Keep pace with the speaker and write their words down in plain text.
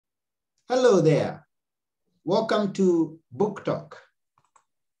Hello there. Welcome to Book Talk.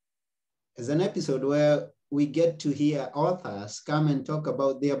 It's an episode where we get to hear authors come and talk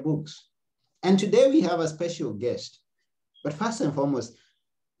about their books. And today we have a special guest. But first and foremost,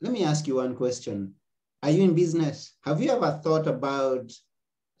 let me ask you one question. Are you in business? Have you ever thought about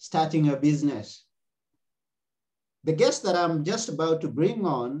starting a business? The guest that I'm just about to bring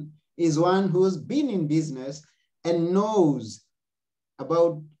on is one who's been in business and knows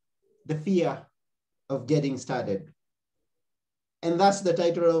about the fear of getting started. And that's the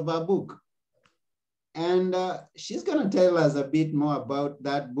title of our book. And she's going to tell us a bit more about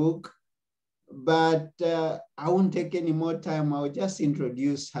that book, but I won't take any more time. I'll just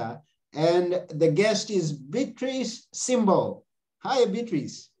introduce her. And the guest is Beatriz Simbo. Hi,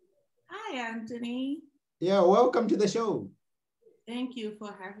 Beatriz. Hi, Anthony. Yeah, welcome to the show. Thank you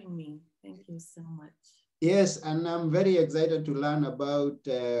for having me. Thank you so much. Yes, and I'm very excited to learn about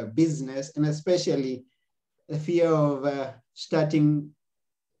business and especially the fear of starting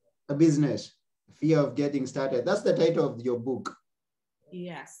a business, fear of getting started. That's the title of your book.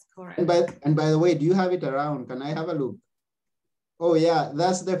 Yes, correct. And by the way, do you have it around? Can I have a look? Oh yeah,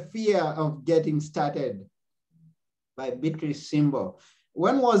 that's the fear of getting started by Beatriz Simbo.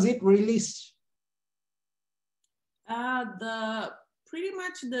 When was it released? Pretty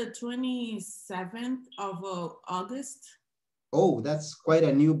much the 27th of August. Oh, that's quite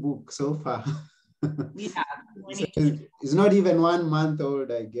a new book so far. Yeah. So it's not even 1 month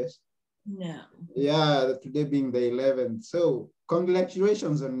old, I guess. No. Yeah, today being the 11th. So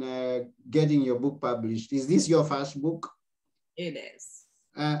congratulations on getting your book published. Is this your first book? It is.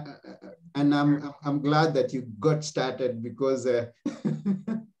 And I'm glad that you got started because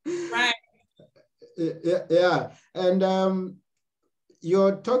right. Yeah. And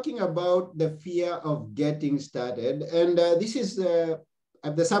you're talking about the fear of getting started. And this is the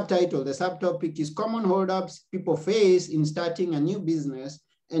subtitle. The subtopic is Common Holdups People Face in Starting a New Business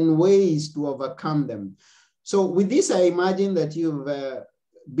and Ways to Overcome Them. So with this, I imagine that you've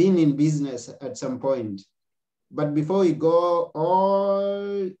been in business at some point. But before we go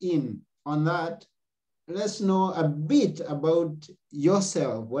all in on that, let's know a bit about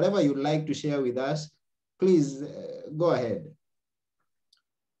yourself. Whatever you'd like to share with us, please go ahead.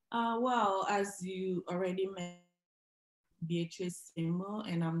 Well, as you already mentioned, Beatriz Simbo,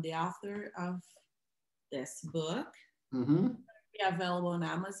 and I'm the author of this book. Mm-hmm. Available on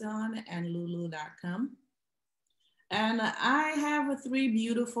Amazon and lulu.com. And I have 3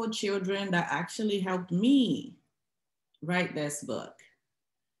 beautiful children that actually helped me write this book.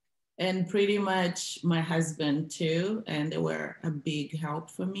 And pretty much my husband too, and they were a big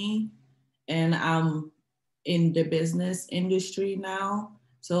help for me. And I'm in the business industry now.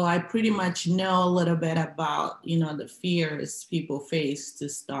 So I pretty much know a little bit about, the fears people face to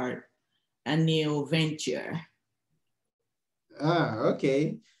start a new venture.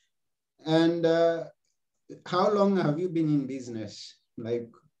 Okay. And how long have you been in business? Like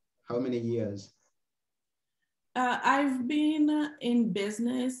how many years? I've been in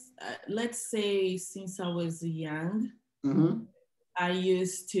business, let's say since I was young. Mm-hmm. I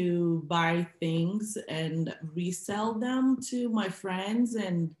used to buy things and resell them to my friends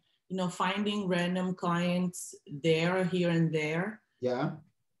and, finding random clients there, here and there. Yeah.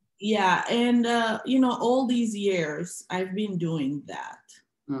 Yeah. And, all these years I've been doing that.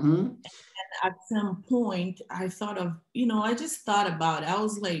 Mm-hmm. And at some point I thought of, I just thought about it. I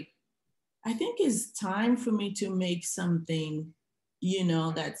was like, I think it's time for me to make something,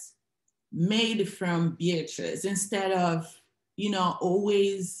 that's made from Beatriz instead of,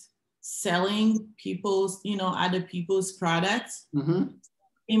 always selling people's, other people's products. Mm-hmm.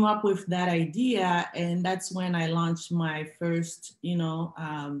 Came up with that idea, and that's when I launched my first,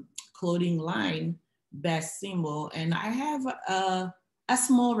 clothing line, Best Simbo. And I have a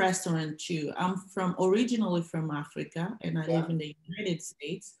small restaurant too. I'm originally from Africa, and I live in the United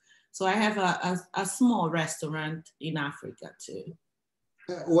States. So I have a small restaurant in Africa too.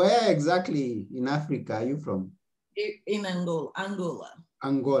 Where exactly in Africa are you from? In Angola.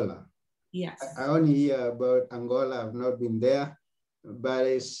 Angola. Yes. I only hear about Angola. I've not been there, but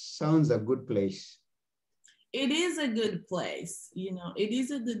it sounds a good place. It is a good place. It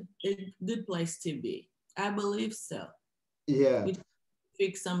is a good place to be. I believe so. Yeah. We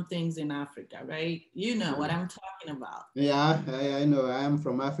fix some things in Africa, right? You know what I'm talking about. Yeah, I know. I am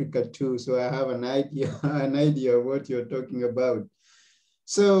from Africa too, so I have an idea of what you're talking about.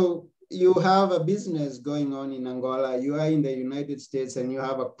 So you have a business going on in Angola. You are in the United States, and you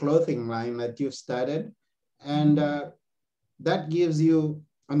have a clothing line that you've started, and that gives you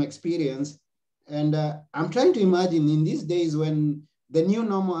an experience. And I'm trying to imagine in these days when the new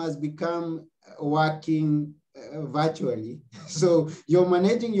normal has become working virtually. So you're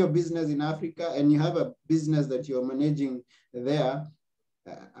managing your business in Africa and you have a business that you're managing there.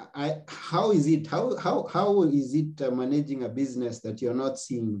 How is it? How is it managing a business that you're not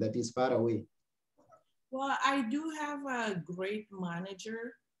seeing, that is far away? Well, I do have a great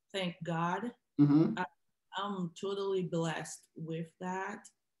manager, thank God. Mm-hmm. I'm totally blessed with that.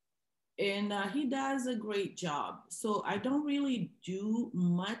 And he does a great job. So I don't really do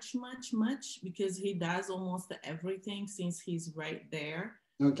much because he does almost everything since he's right there.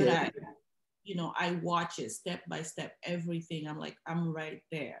 But Okay. I watch it step by step, everything. I'm like, I'm right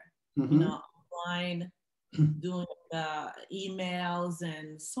there, Mm-hmm. online, doing the emails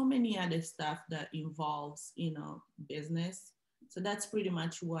and so many other stuff that involves, business. So that's pretty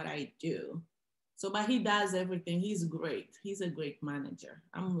much what I do. So, but he does everything. He's great. He's a great manager.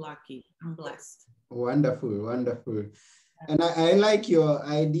 I'm lucky. I'm blessed. Wonderful, wonderful. And I like your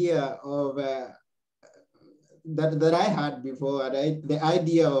idea of that I had before. The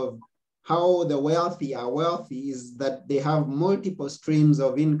idea of how the wealthy are wealthy is that they have multiple streams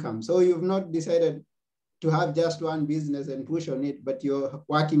of income. So you've not decided to have just one business and push on it, but you're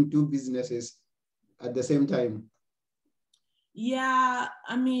working two businesses at the same time. Yeah,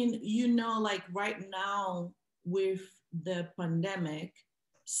 I mean, like right now with the pandemic,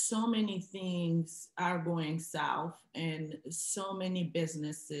 so many things are going south and so many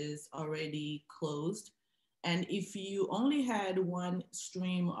businesses already closed. And if you only had one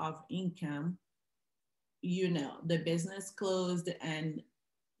stream of income, the business closed and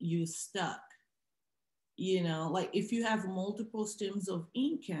you stuck. Like if you have multiple streams of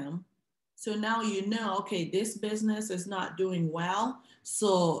income, so now okay, this business is not doing well,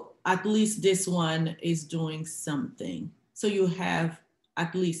 so at least this one is doing something, so you have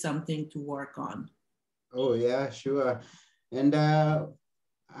at least something to work on. Oh yeah, sure. And I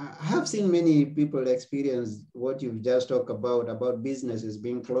have seen many people experience what you've just talked about businesses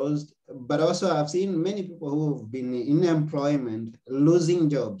being closed, but also I've seen many people who've been in employment, losing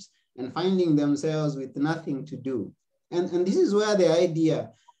jobs and finding themselves with nothing to do. And this is where the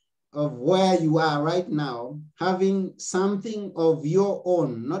idea of where you are right now, having something of your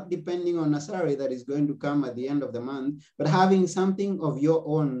own, not depending on a salary that is going to come at the end of the month, but having something of your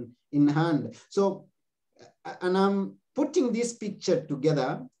own in hand. So, and I'm putting this picture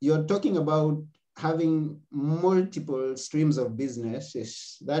together. You're talking about having multiple streams of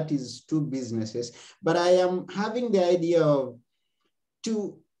businesses. That is two businesses. But I am having the idea of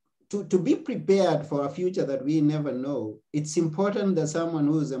to be prepared for a future that we never know. It's important that someone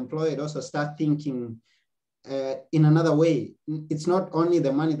who is employed also start thinking in another way. It's not only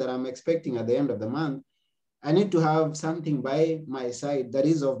the money that I'm expecting at the end of the month. I need to have something by my side that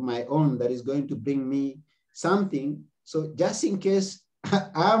is of my own, that is going to bring me something. So just in case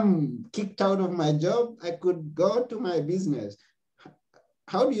I'm kicked out of my job, I could go to my business.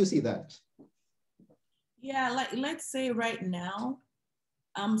 How do you see that? Yeah, like let's say right now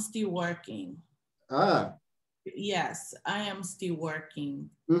I'm still working. Ah. Yes, I am still working.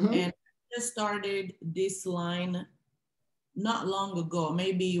 Mm-hmm. And I just started this line not long ago.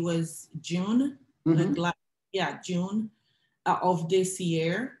 Maybe it was June, Mm-hmm. June of this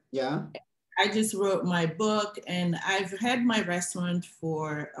year. Yeah. I just wrote my book and I've had my restaurant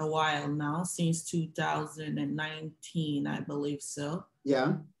for a while now, since 2019, I believe so.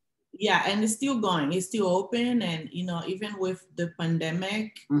 Yeah. Yeah, and it's still going, it's still open. And, even with the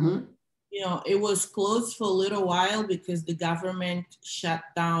pandemic, Mm-hmm. It was closed for a little while because the government shut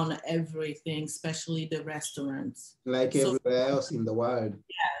down everything, especially the restaurants. Like So, everywhere else in the world.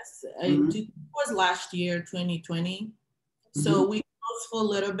 yes, Mm-hmm. it was last year, 2020. Mm-hmm. So we closed for a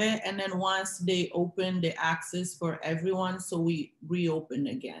little bit, and then once they opened the access for everyone, so we reopened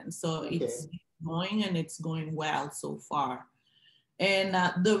again. So Okay. it's going and it's going well so far. And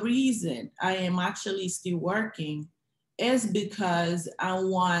the reason I am actually still working is because I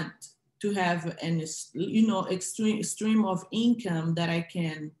want to have an extreme stream of income that I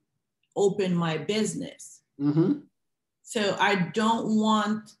can open my business. Mm-hmm. So I don't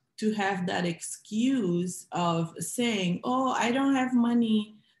want to have that excuse of saying, oh, I don't have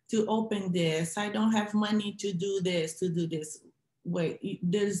money to open this. I don't have money to do this, to do this. Wait,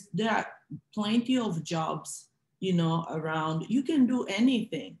 there are plenty of jobs, around. You can do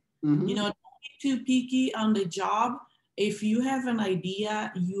anything. Mm-hmm. Don't be too picky on the job. If you have an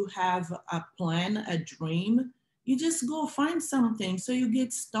idea, you have a plan, a dream, you just go find something so you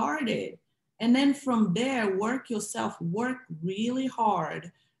get started. And then from there, work yourself, work really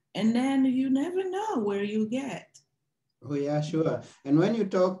hard. And then you never know where you get. Oh, yeah, sure. And when you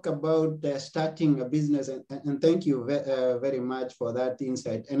talk about starting a business, and thank you very much for that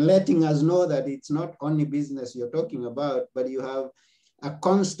insight and letting us know that it's not only business you're talking about, but you have a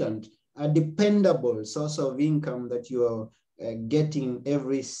constant, a dependable source of income that you're getting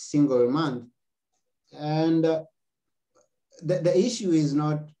every single month. And the issue is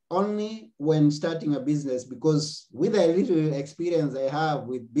not only when starting a business, because with a little experience I have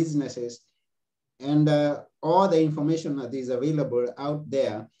with businesses, and all the information that is available out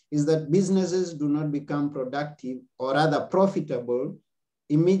there, is that businesses do not become productive or rather profitable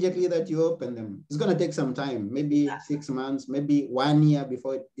immediately that you open them. It's going to take some time, maybe 6 months, maybe 1 year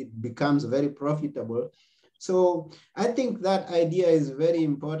before it becomes very profitable. So I think that idea is very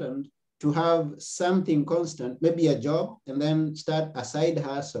important, to have something constant, maybe a job, and then start a side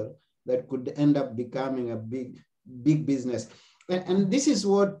hustle that could end up becoming a big business. And this is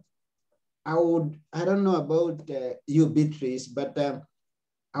what I don't know about you, Beatrice, but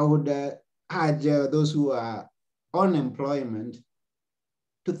I would urge those who are on employment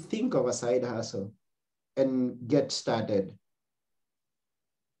to think of a side hustle and get started.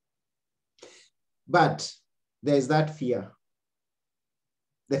 But there's that fear,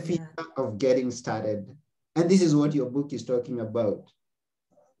 the fear of getting started. And this is what your book is talking about.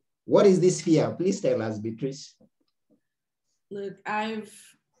 What is this fear? Please tell us, Beatrice. Look, I've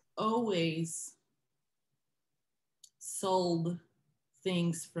always sold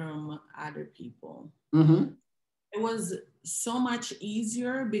things from other people. Mm-hmm. It was so much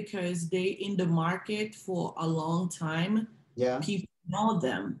easier because they in the market for a long time. Yeah. People know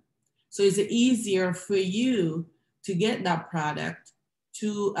them. So it's easier for you to get that product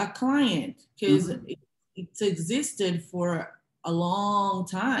to a client because it's existed for a long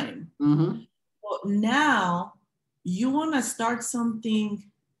time. Mm-hmm. But now you want to start something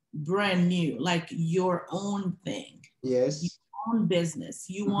brand new, like your own thing, your Yes. own business.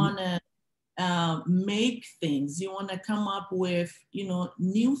 You want to make things. You want to come up with,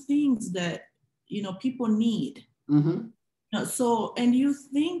 new things that, people need. So, and you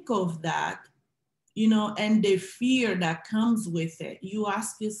think of that, and the fear that comes with it. You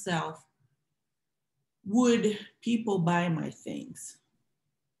ask yourself, would people buy my things?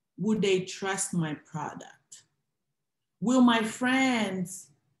 Would they trust my product? Will my friends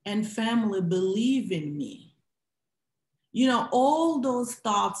and family believe in me? All those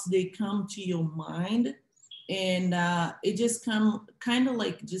thoughts, they come to your mind, and it just kind of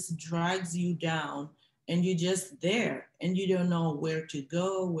like just drags you down, and you're just there and you don't know where to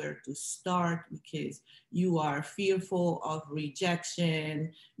go, where to start, because you are fearful of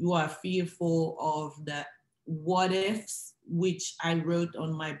rejection. You are fearful of the what ifs, which I wrote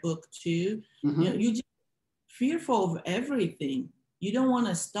on my book too. You just fearful of everything. You don't want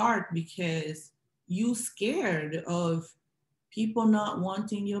to start because you scared of people not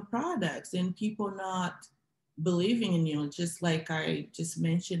wanting your products and people not believing in you, just like I just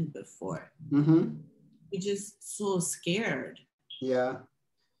mentioned before. You're just so scared. Yeah.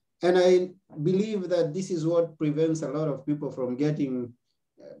 And I believe that this is what prevents a lot of people from getting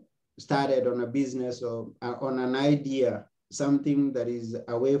started on a business or on an idea, something that is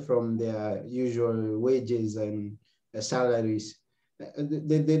away from their usual wages and salaries.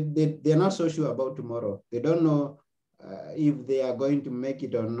 They're not so sure about tomorrow. They don't know if they are going to make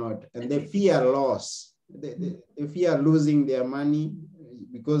it or not. And they fear loss. They fear losing their money,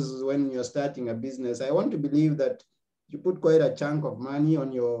 because when you're starting a business, I want to believe that you put quite a chunk of money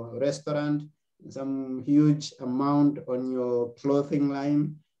on your restaurant, some huge amount on your clothing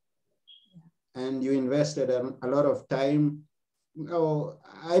line, and you invested a lot of time.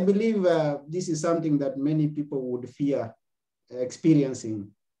 I believe this is something that many people would fear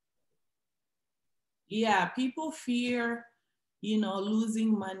experiencing. Yeah, people fear,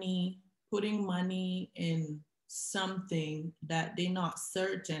 losing money, putting money in something that they're not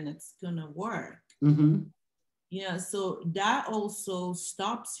certain it's gonna work. Yeah, so that also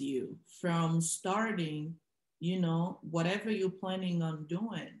stops you from starting, whatever you're planning on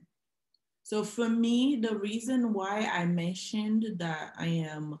doing. So for me, the reason why I mentioned that I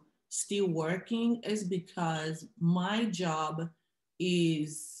am still working is because my job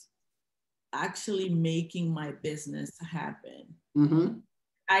is actually making my business happen.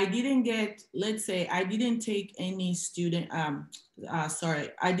 I didn't get, let's say, I didn't take any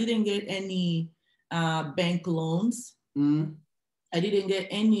I didn't get any bank loans. I didn't get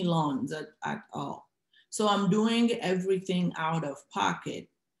any loans at all. So I'm doing everything out of pocket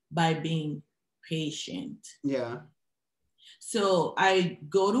by being patient. Yeah. So I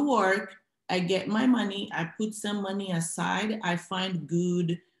go to work, I get my money, I put some money aside, I find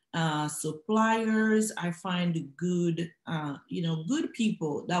good suppliers. I find good, good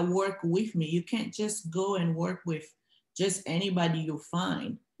people that work with me. You can't just go and work with just anybody you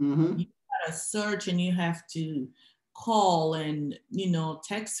find. Mm-hmm. You gotta search and you have to call and,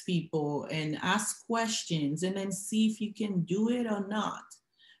 text people and ask questions and then see if you can do it or not.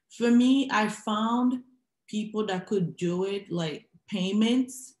 For me, I found people that could do it, like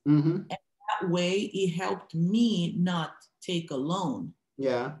payments. Mm-hmm. That way, it helped me not take a loan.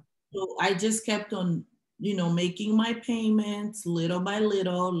 Yeah. So I just kept on, making my payments little by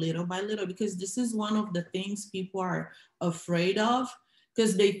little, because this is one of the things people are afraid of,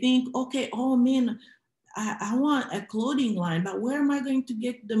 because they think, okay, oh man, I want a clothing line, but where am I going to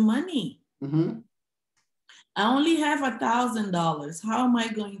get the money? Mm-hmm. I only have $1,000. How am I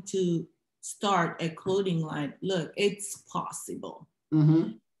going to start a clothing line? Look, it's possible.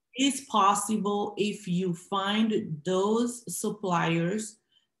 Mm-hmm. It's possible if you find those suppliers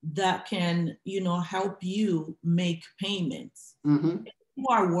that can, help you make payments. Mm-hmm. If you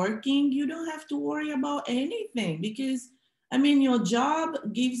are working, you don't have to worry about anything, because I mean, your job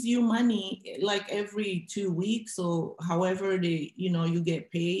gives you money like every 2 weeks or however you get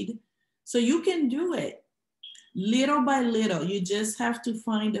paid. So you can do it little by little. You just have to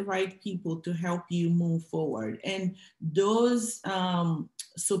find the right people to help you move forward. And those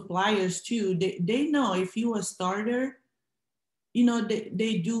suppliers too, they know if you're a starter,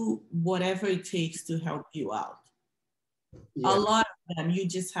 they do whatever it takes to help you out. A Yeah. lot of them, you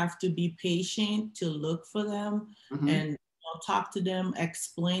just have to be patient to look for them Mm-hmm. and talk to them,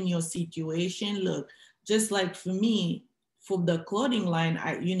 explain your situation. Look, just like for me, for the clothing line,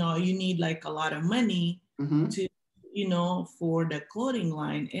 you need like a lot of money Mm-hmm. to, for the clothing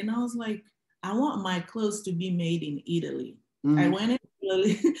line. And I was like, I want my clothes to be made in Italy. I Mm-hmm. went in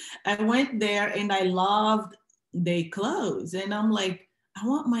Italy, I went there and I loved their clothes. And I'm like, I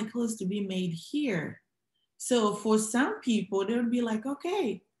want my clothes to be made here. So for some people, they'll be like,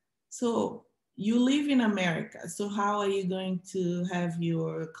 okay, so you live in America. So how are you going to have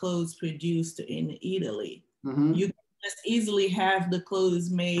your clothes produced in Italy? Mm-hmm. You can just easily have the clothes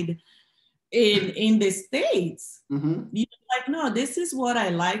made in the States. Mm-hmm. You're like, no, this is what I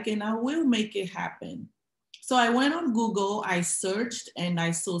like and I will make it happen. So I went on Google, I searched, and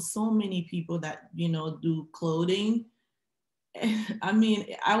I saw so many people that, do clothing. I mean,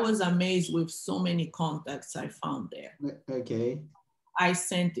 I was amazed with so many contacts I found there. Okay. I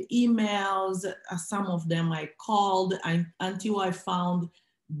sent emails, some of them I called until I found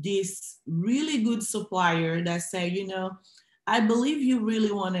this really good supplier that said, I believe you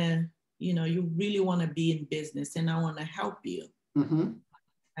really want to be in business and I want to help you. Mm-hmm.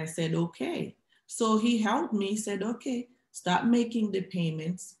 I said, okay. So he helped me, said, okay, start making the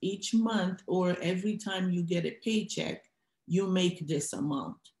payments each month or every time you get a paycheck, you make this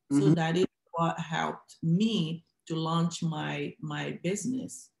amount. So Mm-hmm. that is what helped me to launch my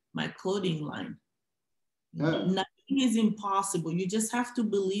business, my clothing line. Yeah. Nothing is impossible. You just have to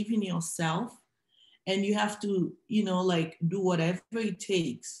believe in yourself and you have to, like do whatever it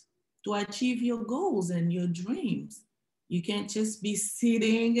takes to achieve your goals and your dreams. You can't just be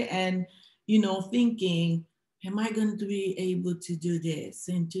sitting and, thinking, am I going to be able to do this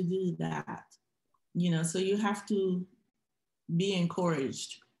and to do that? So you have to be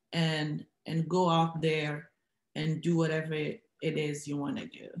encouraged and go out there and do whatever it is you want to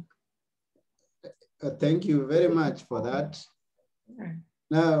do. Thank you very much for that. Sure.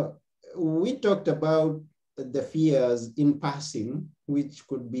 Now, we talked about the fears in passing, which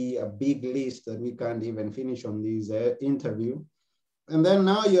could be a big list that we can't even finish on this interview. And then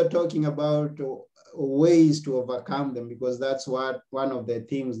now you're talking about ways to overcome them, because that's what one of the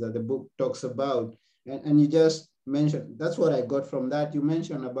things that the book talks about. And you just mentioned, that's what I got from that. You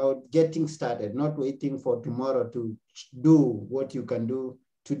mentioned about getting started, not waiting for tomorrow to do what you can do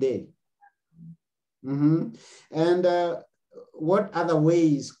today. Mm-hmm. And what other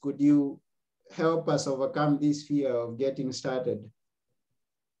ways could you help us overcome this fear of getting started?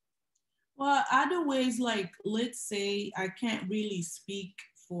 Well, other ways, like let's say I can't really speak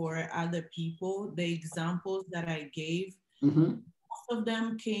for other people. The examples that I gave, Mm-hmm. most of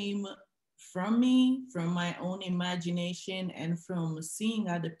them came from me, from my own imagination, and from seeing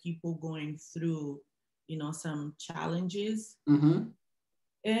other people going through, some challenges. Mm-hmm.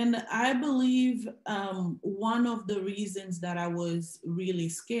 And I believe one of the reasons that I was really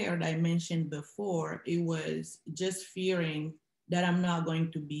scared, I mentioned before, it was just fearing that I'm not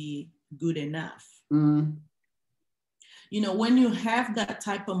going to be good enough. Mm-hmm. When you have that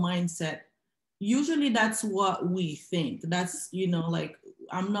type of mindset, usually that's what we think. That's, like,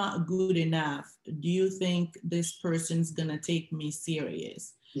 I'm not good enough. Do you think this person's gonna take me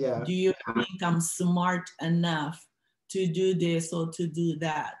serious? Yeah. Do you think I'm smart enough to do this or to do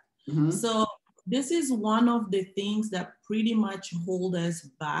that? Mm-hmm. So this is one of the things that pretty much hold us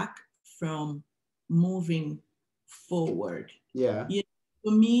back from moving forward. Yeah. You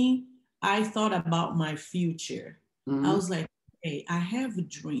know, for me, I thought about my future. I Mm-hmm. was like, hey, I have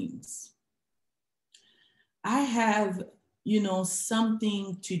dreams. I have,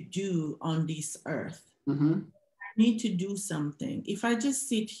 something to do on this earth. Mm-hmm. Need to do something. If I just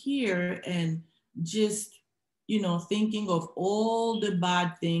sit here and just, thinking of all the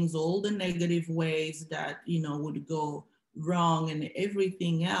bad things, all the negative ways that, would go wrong and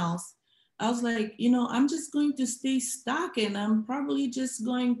everything else, I was like, I'm just going to stay stuck and I'm probably just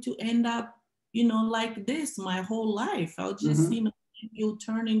going to end up, like this my whole life. I'll just, Mm-hmm. it'll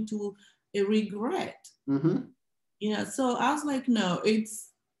turn into a regret. Mm-hmm. So I was like, no,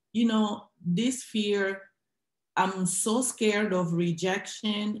 it's, this fear, I'm so scared of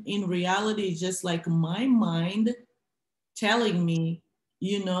rejection. In reality, it's just like my mind telling me,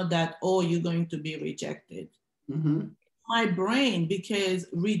 that, oh, you're going to be rejected. Mm-hmm. My brain, because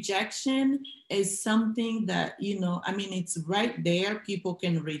rejection is something that, I mean, it's right there. People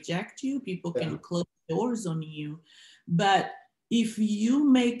can reject you, people Yeah. can close doors on you. But if you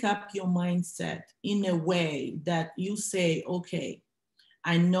make up your mindset in a way that you say, okay,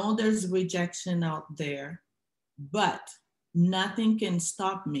 I know there's rejection out there, but nothing can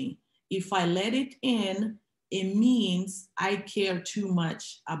stop me. If I let it in, it means I care too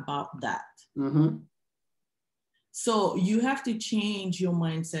much about that. Mm-hmm. So you have to change your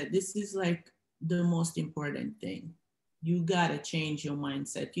mindset. This is like the most important thing. You got to change your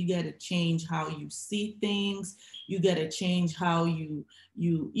mindset. You got to change how you see things. You got to change how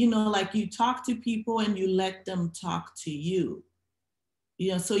like you talk to people and you let them talk to you.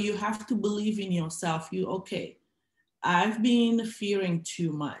 So you have to believe in yourself. Okay, I've been fearing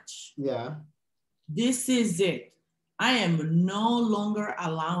too much. Yeah. This is it. I am no longer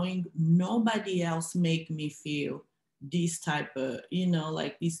allowing nobody else make me feel this type of,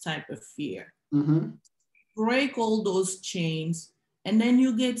 like this type of fear. Mm-hmm. Break all those chains and then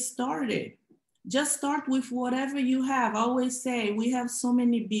you get started. Just start with whatever you have. I always say we have so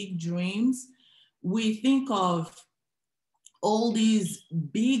many big dreams. We think of all these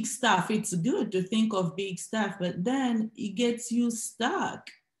big stuff. It's good to think of big stuff, but then it gets you stuck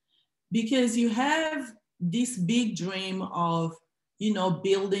because you have this big dream of,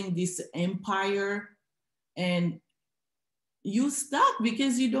 building this empire and you stuck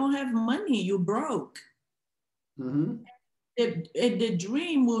because you don't have money, you broke. Mm-hmm. The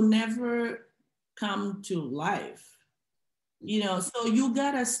dream will never come to life. So you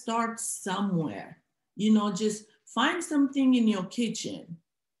gotta start somewhere. Just find something in your kitchen.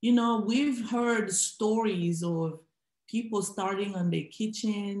 We've heard stories of people starting on their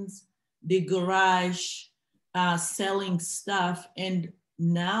kitchens, the garage, selling stuff, and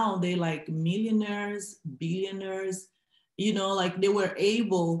now they like millionaires, billionaires. Like they were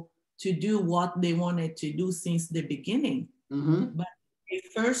able to do what they wanted to do since the beginning. Mm-hmm. But they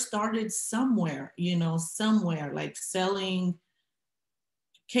first started somewhere, somewhere like selling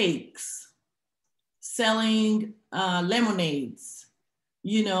cakes, selling lemonades.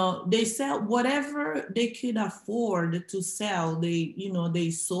 They sell whatever they could afford to sell.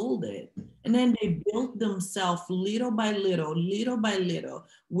 They sold it. And then they built themselves little by little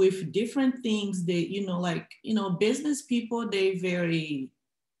with different things. They, business people, they very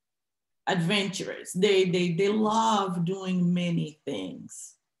adventurous. They love doing many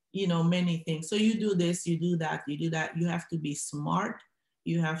things, many things. So you do this, you do that, you do that. You have to be smart.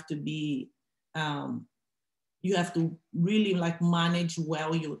 You have to be, you have to really like manage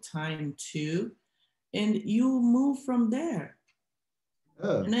well your time too. And you move from there.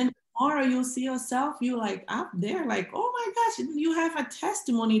 Oh. And then tomorrow you'll see yourself, you're like up there, like, oh my gosh, you have a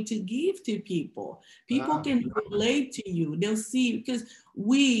testimony to give to people. People Wow. can relate to you. They'll see, because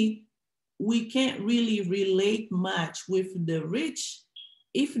we can't really relate much with the rich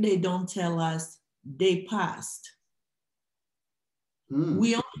if they don't tell us they passed. Mm.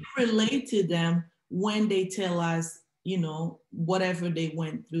 We only relate to them when they tell us, whatever they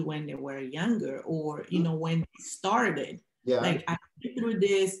went through when they were younger, or, when they started. Yeah. Like, I went through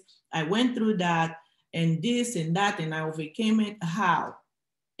this, I went through that, and this and that, and I overcame it. How?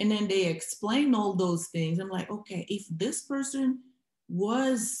 And then they explain all those things. I'm like, okay, if this person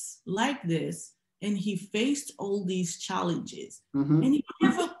was like this and he faced all these challenges Mm-hmm. and he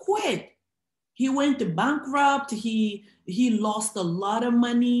never quit, he went to bankrupt, he lost a lot of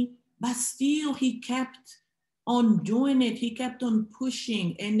money, but still he kept on doing it. He kept on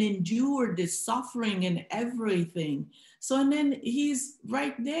pushing and endured the suffering and everything. So, and then he's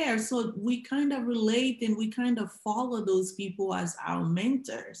right there. So we kind of relate and we kind of follow those people as our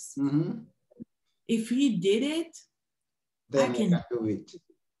mentors. Mm-hmm. If he did it, Then I can do it.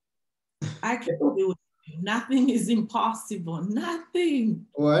 I can do it. Nothing is impossible. Nothing.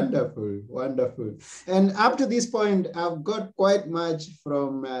 Wonderful, wonderful. And up to this point, I've got quite much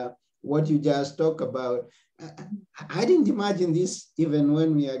from what you just talked about. I didn't imagine this even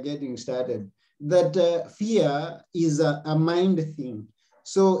when we are getting started, that fear is a mind thing.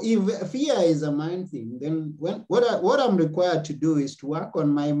 So if fear is a mind thing, then what I'm required to do is to work on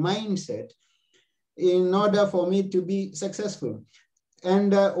my mindset in order for me to be successful.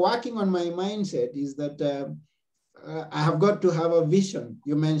 And working on my mindset is that I have got to have a vision.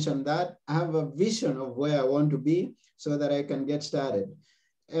 You mentioned that. I have a vision of where I want to be so that I can get started.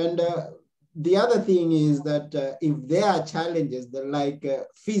 And the other thing is that if there are challenges that like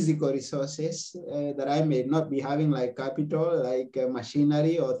physical resources that I may not be having, like capital, like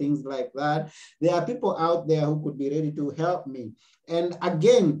machinery or things like that, there are people out there who could be ready to help me. And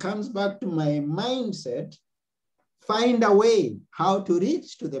again, comes back to my mindset, find a way how to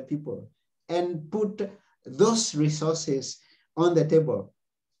reach to the people and put those resources on the table.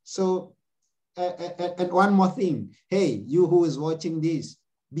 So, and one more thing, hey, you who is watching this,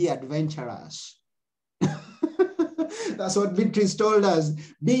 be adventurous. That's what Beatriz told us.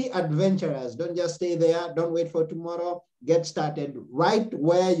 Be adventurous. Don't just stay there. Don't wait for tomorrow. Get started right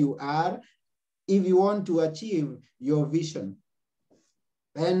where you are if you want to achieve your vision.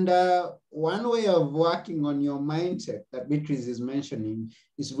 And one way of working on your mindset that Beatriz is mentioning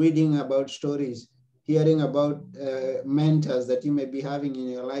is reading about stories, hearing about mentors that you may be having in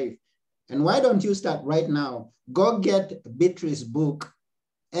your life. And why don't you start right now? Go get Beatriz's book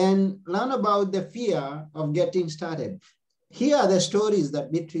and learn about the fear of getting started. Here are the stories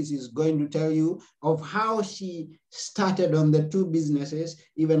that Beatriz is going to tell you of how she started on the two businesses,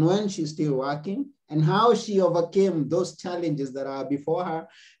 even when she's still working, and how she overcame those challenges that are before her.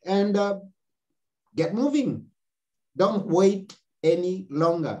 And get moving. Don't wait any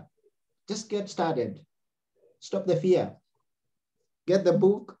longer. Just get started. Stop the fear. Get the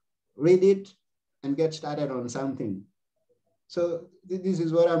book, read it, and get started on something. So this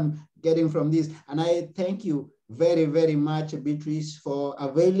is what I'm getting from this. And I thank you very, very much, Beatriz, for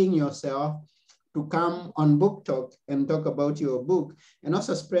availing yourself to come on Book Talk and talk about your book, and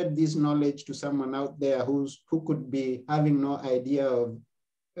also spread this knowledge to someone out there who could be having no idea of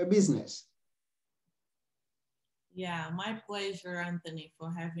a business. Yeah, my pleasure, Anthony,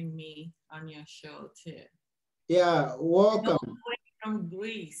 for having me on your show too. Yeah, welcome. All the way from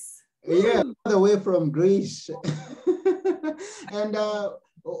Greece. Yeah, all the way from Greece. And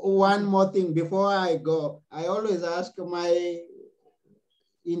one more thing before I go, I always ask my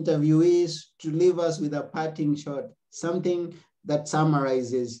interviewees to leave us with a parting shot, something that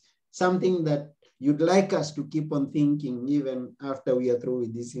summarizes, something that you'd like us to keep on thinking even after we are through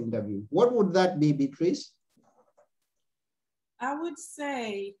with this interview. What would that be, Beatriz? I would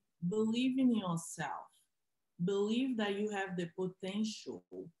say believe in yourself. Believe that you have the potential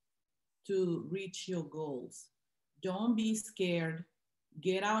to reach your goals. Don't be scared.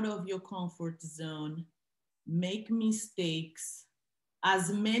 Get out of your comfort zone. Make mistakes,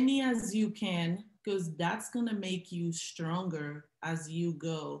 as many as you can, because that's going to make you stronger as you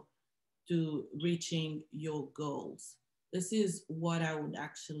go to reaching your goals. This is what I would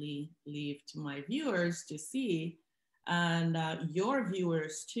actually leave to my viewers to see, and your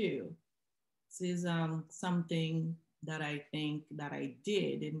viewers too. This is something that I think that I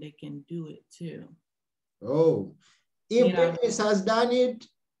did, and they can do it too. Oh, if Beatriz has done it,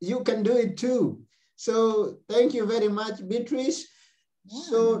 you can do it too. So thank you very much, Beatriz. Yeah.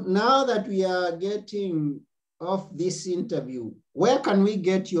 So now that we are getting off this interview, where can we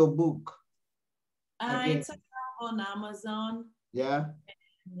get your book? It's on Amazon. Yeah.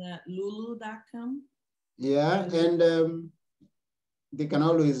 And, lulu.com. Yeah, and they can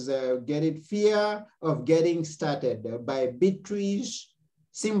always get it. Fear of Getting Started by Beatriz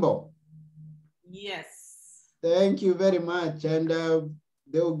Simbo. Yes. Thank you very much. And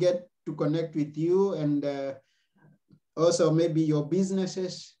they will get to connect with you and also maybe your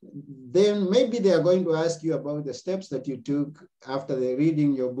businesses. Then maybe they are going to ask you about the steps that you took after they're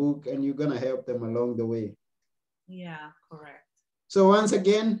reading your book, and you're going to help them along the way. Yeah, correct. So once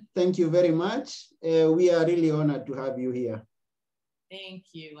again, thank you very much. We are really honored to have you here. Thank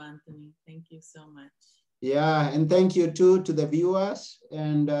you, Anthony. Thank you so much. Yeah, and thank you too to the viewers.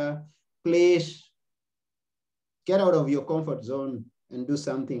 And please get out of your comfort zone and do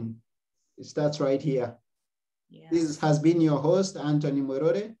something. It starts right here. Yeah. This has been your host, Anthony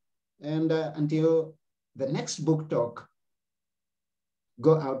Morore. And until the next book talk,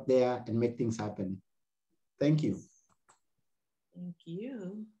 go out there and make things happen. Thank you. Thank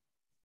you.